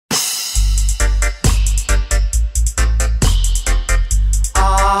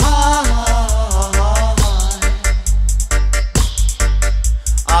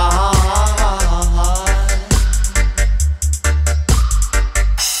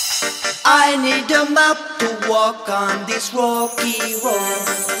I need a map to walk on this rocky road.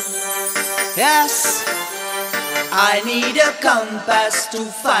 Yes, I need a compass to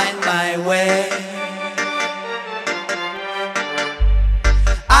find my way.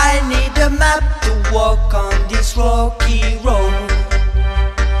 I need a map to walk on this rocky road.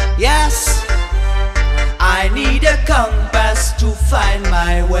 Yes, I need a compass to find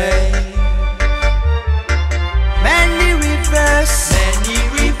my way. Many rivers,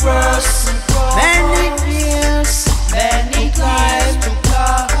 many hills, many climbs to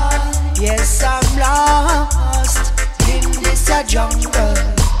climb. Yes, I'm lost in this jungle,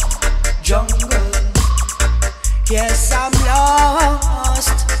 jungle. Yes, I'm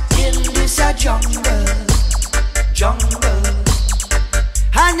lost in this jungle, jungle.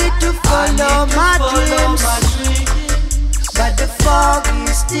 I need to follow my dreams, but the fog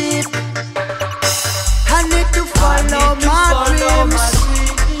is deep.